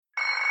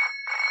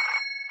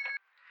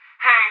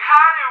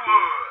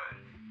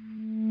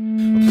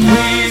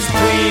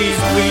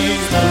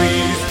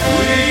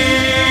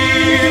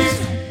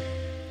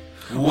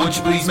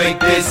Won't you please make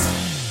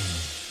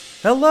this?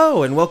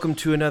 Hello, and welcome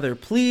to another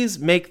Please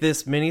Make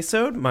This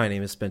minisode. My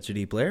name is Spencer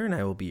D. Blair, and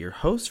I will be your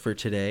host for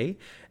today.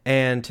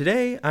 And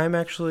today, I'm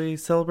actually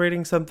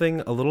celebrating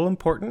something a little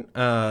important.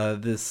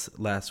 This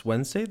last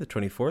Wednesday, the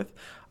 24th,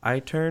 I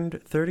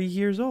turned 30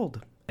 years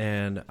old,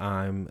 and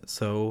I'm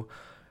so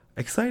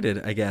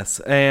excited, I guess.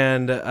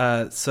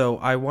 And so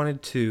I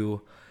wanted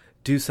to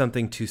do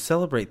something to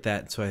celebrate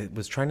that. So I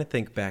was trying to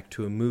think back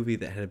to a movie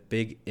that had a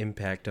big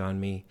impact on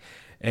me.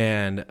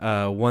 And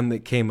one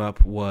that came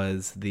up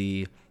was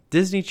the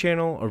Disney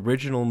Channel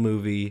original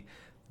movie,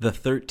 The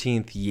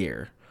 13th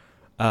Year,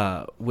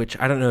 which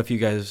I don't know if you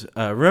guys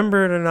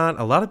remember it or not.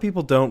 A lot of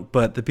people don't,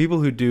 but the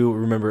people who do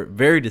remember it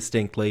very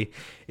distinctly.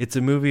 It's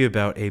a movie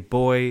about a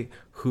boy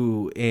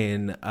who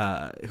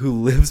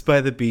lives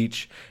by the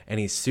beach, and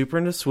he's super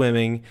into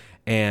swimming.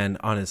 And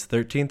on his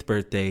 13th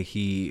birthday,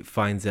 he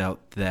finds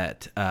out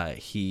that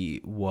he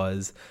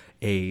was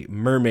a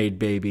mermaid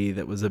baby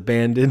that was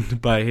abandoned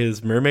by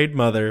his mermaid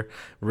mother,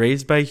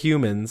 raised by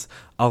humans.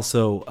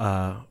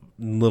 Also,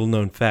 little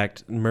known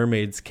fact,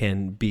 mermaids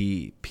can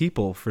be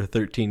people for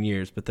 13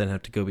 years, but then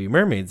have to go be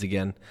mermaids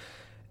again.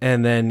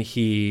 And then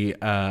he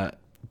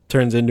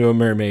turns into a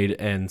mermaid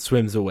and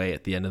swims away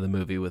at the end of the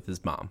movie with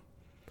his mom.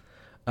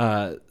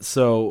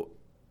 So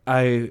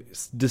I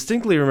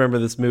distinctly remember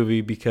this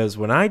movie because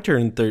when I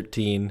turned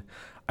 13,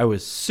 I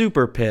was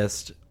super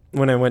pissed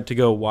when I went to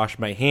go wash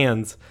my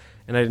hands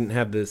and I didn't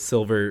have the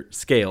silver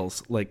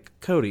scales like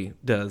Cody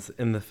does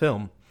in the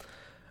film.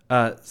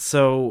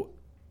 So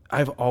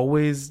I've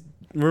always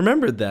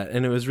remembered that,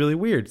 and it was really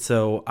weird.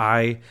 So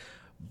I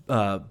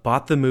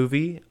bought the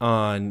movie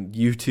on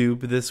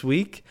YouTube this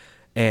week,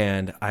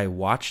 and I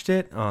watched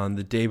it on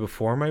the day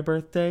before my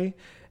birthday.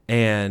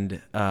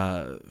 And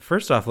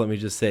first off, let me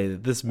just say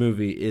that this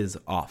movie is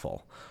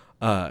awful.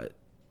 All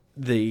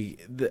the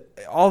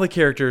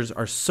characters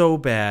are so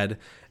bad,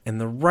 and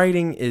the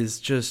writing is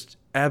just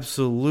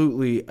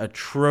absolutely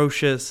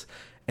atrocious.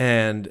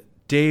 And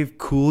Dave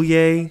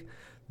Coulier,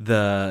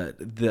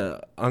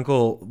 the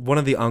uncle, one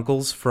of the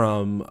uncles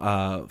from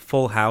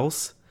Full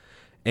House,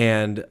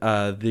 and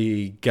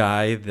the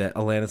guy that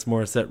Alanis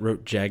Morissette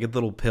wrote Jagged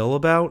Little Pill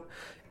about,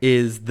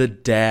 is the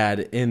dad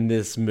in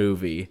this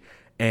movie.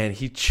 And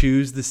he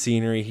chews the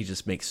scenery. He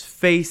just makes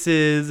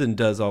faces and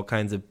does all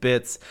kinds of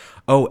bits.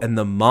 Oh, and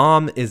the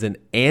mom is an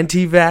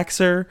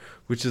anti-vaxxer,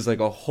 which is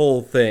like a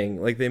whole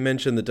thing. Like they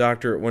mentioned the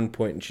doctor at one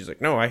point, and she's like,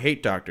 "No, I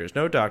hate doctors.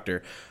 No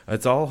doctor.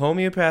 It's all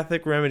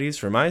homeopathic remedies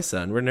for my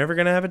son. We're never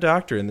going to have a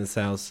doctor in this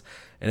house."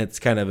 And it's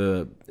kind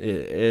of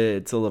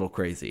it's a little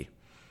crazy.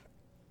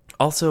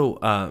 Also,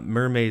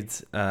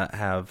 mermaids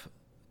have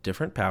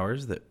different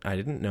powers that I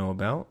didn't know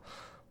about.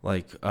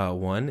 Like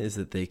one is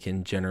that they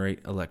can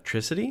generate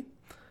electricity.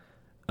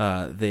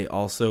 They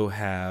also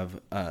have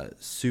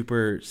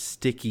super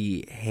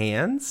sticky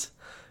hands,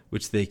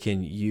 which they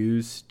can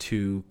use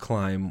to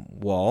climb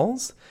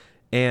walls.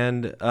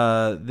 And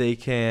they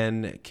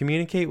can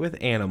communicate with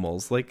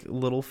animals, like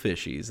little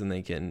fishies, and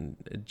they can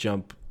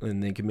jump,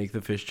 and they can make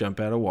the fish jump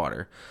out of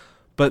water.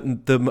 But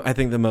I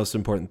think the most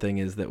important thing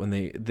is that when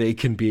they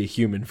can be a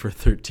human for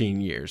 13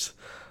 years,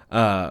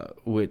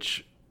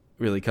 which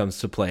really comes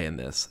to play in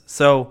this.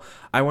 So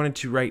I wanted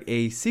to write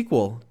a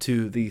sequel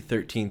to the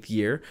 13th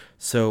Year.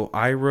 So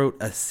I wrote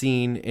a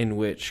scene in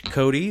which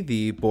Cody,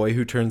 the boy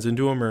who turns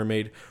into a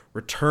mermaid,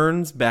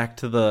 returns back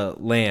to the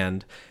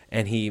land,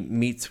 and he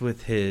meets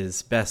with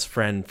his best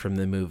friend from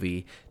the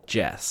movie,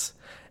 Jess.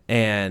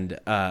 And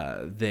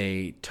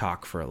they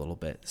talk for a little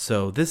bit.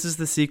 So this is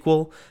the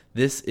sequel.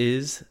 This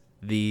is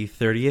the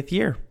 30th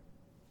Year.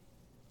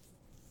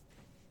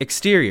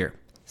 Exterior,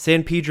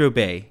 San Pedro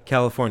Bay,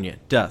 California,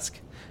 dusk.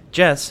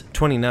 Jess,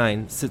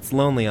 29, sits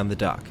lonely on the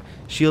dock,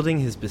 shielding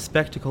his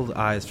bespectacled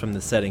eyes from the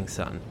setting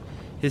sun.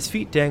 His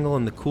feet dangle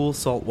in the cool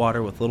salt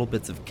water with little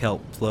bits of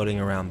kelp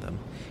floating around them.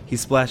 He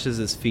splashes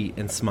his feet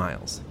and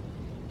smiles.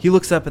 He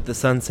looks up at the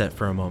sunset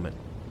for a moment.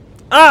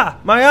 "Ah,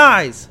 my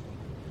eyes!"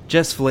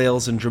 Jess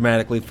flails and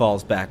dramatically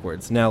falls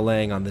backwards, now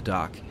laying on the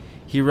dock.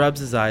 He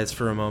rubs his eyes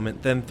for a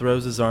moment, then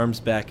throws his arms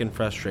back in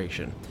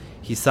frustration.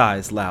 He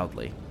sighs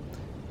loudly.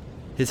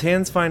 His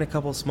hands find a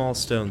couple small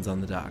stones on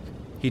the dock.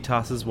 He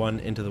tosses one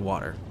into the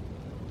water.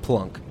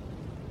 Plunk.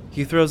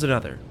 He throws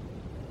another.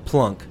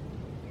 Plunk.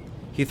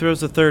 He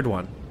throws a third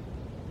one.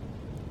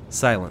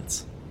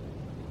 Silence.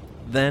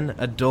 Then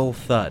a dull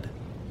thud.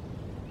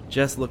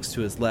 Jess looks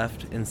to his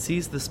left and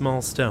sees the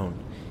small stone.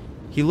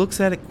 He looks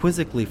at it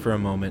quizzically for a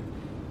moment.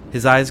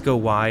 His eyes go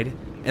wide,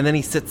 and then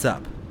he sits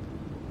up.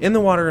 In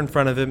the water in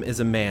front of him is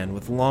a man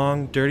with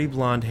long, dirty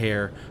blonde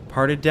hair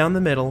parted down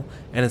the middle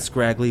and a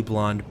scraggly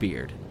blonde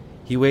beard.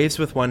 He waves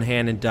with one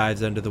hand and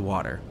dives under the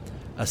water.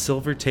 A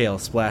silver tail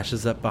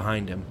splashes up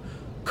behind him.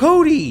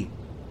 "Cody!"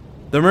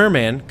 The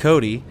merman,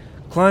 Cody,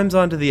 climbs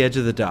onto the edge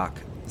of the dock,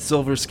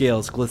 silver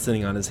scales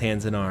glistening on his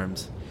hands and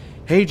arms.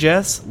 "Hey,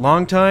 Jess,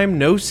 long time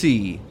no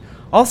see.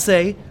 I'll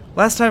say,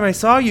 last time I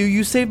saw you,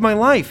 you saved my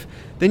life.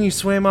 Then you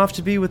swam off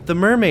to be with the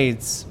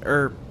mermaids,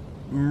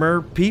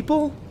 mer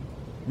people?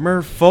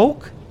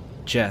 Merfolk?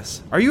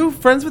 Jess, are you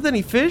friends with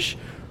any fish?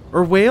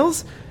 Or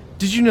whales?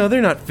 Did you know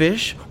they're not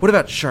fish? What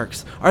about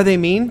sharks? Are they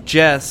mean?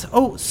 Jess.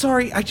 Oh,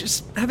 sorry, I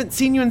just haven't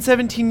seen you in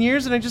 17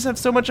 years and I just have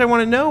so much I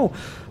want to know.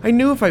 I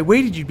knew if I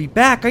waited you'd be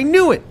back. I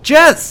knew it.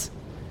 Jess!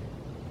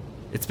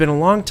 It's been a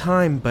long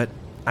time, but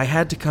I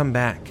had to come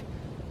back.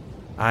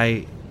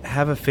 I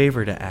have a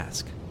favor to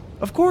ask.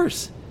 Of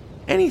course.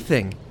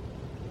 Anything.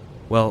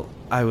 Well,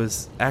 I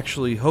was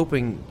actually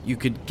hoping you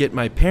could get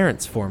my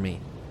parents for me.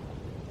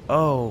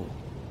 Oh.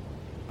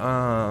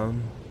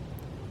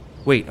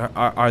 Wait,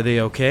 are they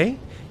okay?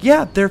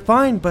 Yeah, they're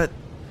fine, but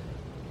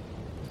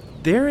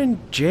they're in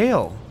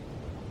jail.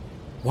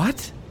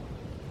 What?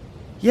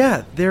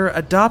 Yeah, their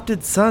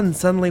adopted son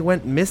suddenly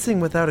went missing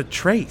without a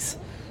trace.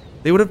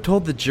 They would have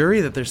told the jury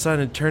that their son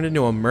had turned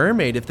into a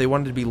mermaid if they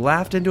wanted to be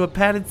laughed into a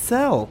padded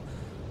cell.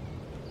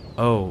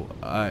 Oh,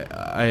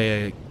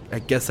 I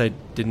guess I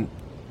didn't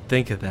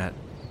think of that.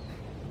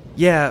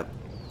 Yeah,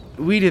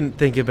 we didn't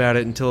think about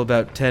it until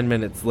about 10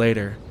 minutes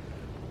later.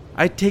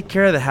 I take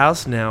care of the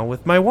house now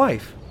with my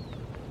wife.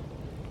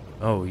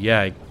 Oh, yeah,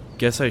 I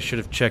guess I should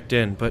have checked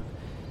in, but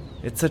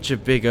it's such a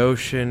big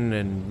ocean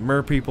and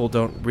mer people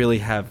don't really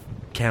have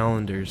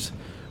calendars.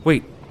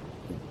 Wait,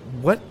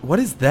 what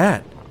is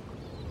that?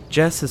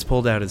 Jess has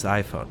pulled out his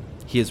iPhone.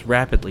 He is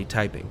rapidly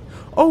typing.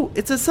 Oh,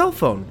 it's a cell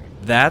phone.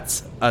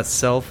 That's a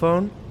cell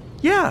phone?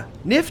 Yeah,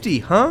 nifty,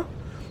 huh?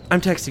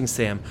 I'm texting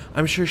Sam.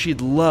 I'm sure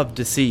she'd love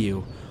to see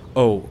you.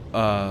 Oh,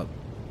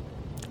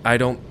 I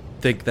don't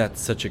think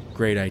that's such a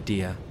great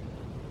idea.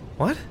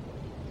 What?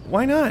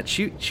 Why not?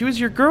 She was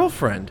your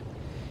girlfriend.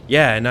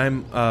 Yeah, and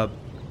I'm,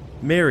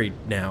 married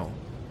now.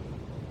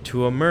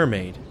 To a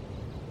mermaid.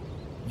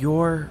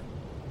 You're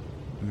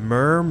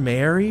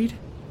married?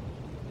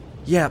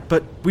 Yeah,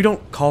 but we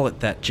don't call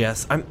it that,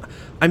 Jess.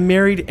 I'm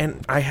married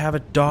and I have a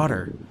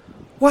daughter.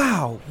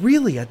 Wow,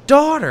 really? A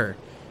daughter?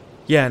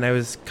 Yeah, and I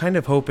was kind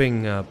of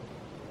hoping,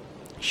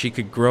 she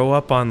could grow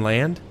up on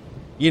land.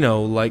 You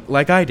know,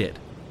 like I did.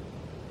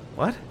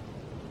 What?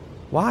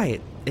 Why?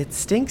 It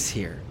stinks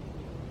here.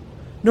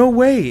 No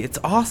way, it's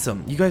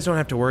awesome. You guys don't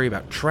have to worry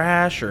about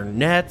trash or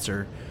nets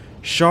or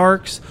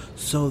sharks.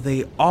 So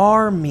they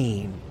are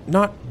mean.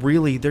 Not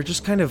really, they're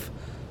just kind of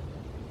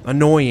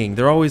annoying.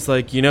 They're always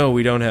like,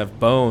 we don't have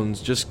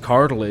bones, just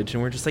cartilage.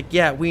 And we're just like,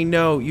 yeah, we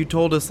know, you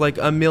told us like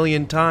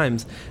 1,000,000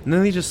 times. And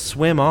then they just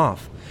swim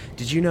off.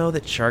 Did you know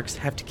that sharks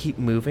have to keep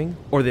moving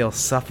or they'll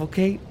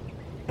suffocate?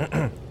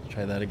 Try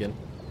that again.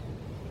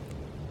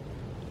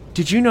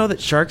 Did you know that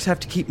sharks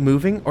have to keep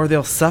moving or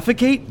they'll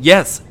suffocate?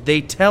 Yes,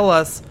 they tell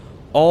us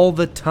all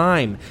the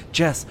time.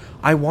 Jess,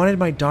 I wanted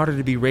my daughter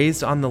to be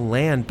raised on the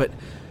land, but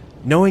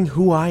knowing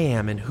who I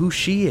am and who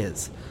she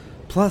is.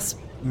 Plus,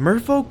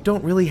 merfolk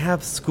don't really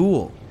have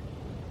school.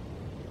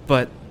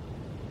 But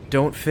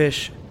don't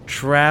fish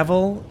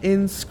travel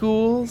in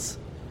schools?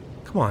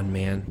 Come on,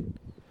 man.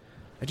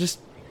 I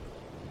just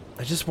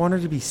want her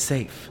to be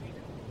safe.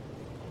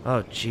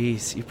 Oh,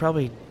 jeez, you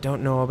probably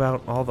don't know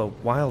about all the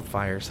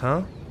wildfires,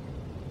 huh?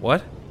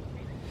 What?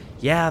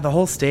 Yeah, the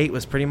whole state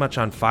was pretty much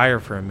on fire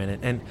for a minute,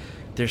 and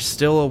there's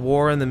still a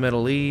war in the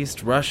Middle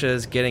East. Russia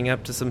is getting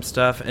up to some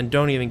stuff, and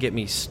don't even get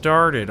me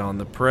started on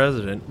the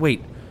president.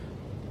 Wait,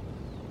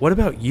 what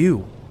about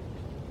you?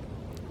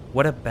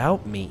 What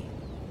about me?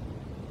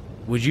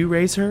 Would you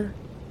raise her?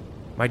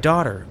 My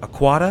daughter,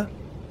 Aquata?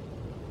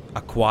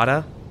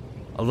 Aquata?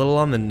 A little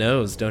on the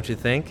nose, don't you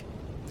think?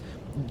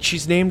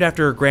 She's named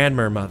after her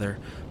grandmother.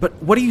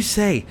 But what do you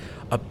say?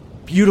 A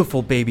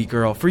beautiful baby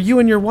girl for you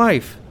and your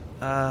wife.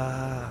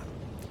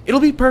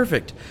 It'll be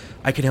perfect.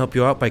 I can help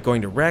you out by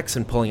going to Rex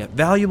and pulling up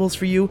valuables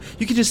for you.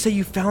 You can just say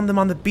you found them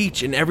on the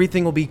beach and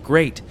everything will be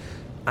great.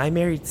 I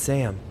married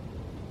Sam.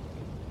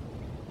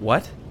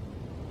 What?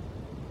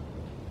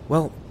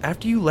 Well,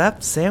 after you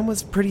left, Sam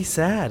was pretty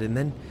sad, and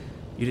then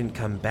you didn't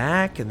come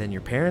back, and then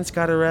your parents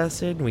got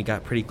arrested, and we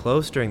got pretty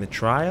close during the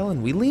trial,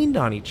 and we leaned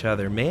on each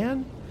other,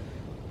 man.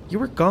 You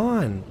were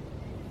gone.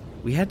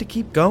 We had to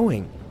keep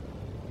going.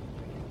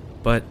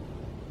 But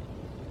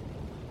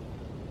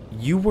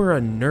you were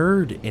a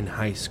nerd in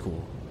high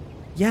school.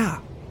 Yeah.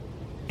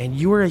 And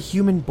you were a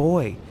human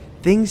boy.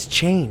 Things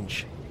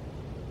change.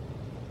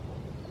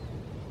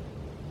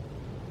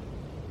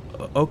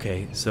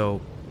 Okay, so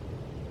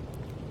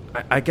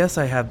I guess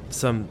I have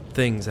some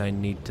things I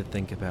need to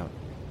think about.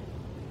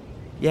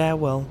 Yeah,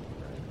 well,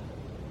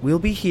 we'll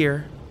be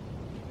here.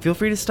 Feel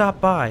free to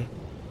stop by.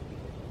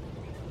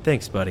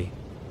 Thanks, buddy.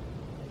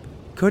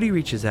 Cody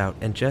reaches out,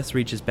 and Jess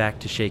reaches back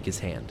to shake his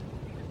hand.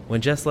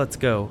 When Jess lets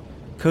go,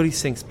 Cody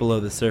sinks below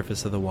the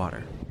surface of the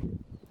water.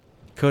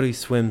 Cody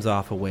swims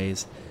off a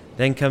ways,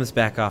 then comes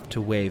back off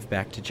to wave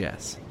back to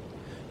Jess.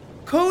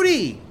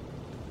 Cody!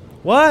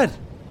 What?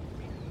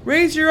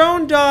 Raise your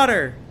own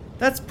daughter!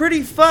 That's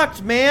pretty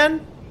fucked,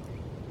 man!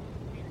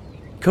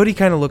 Cody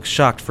kind of looks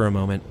shocked for a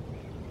moment,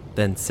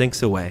 then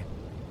sinks away.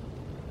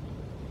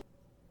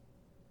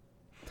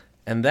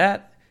 And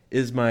that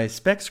is my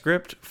spec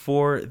script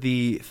for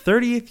the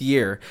 30th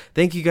year.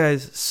 Thank you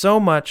guys so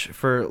much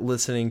for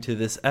listening to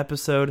this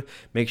episode.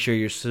 Make sure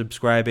you're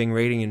subscribing,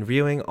 rating, and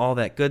viewing, all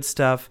that good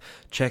stuff.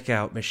 Check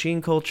out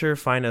Machine Culture.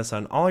 Find us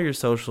on all your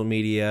social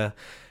media.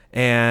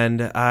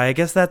 And I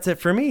guess that's it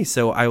for me.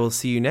 So I will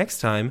see you next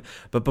time.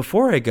 But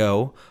before I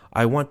go,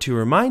 I want to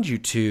remind you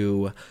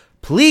to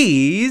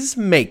please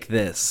make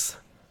this.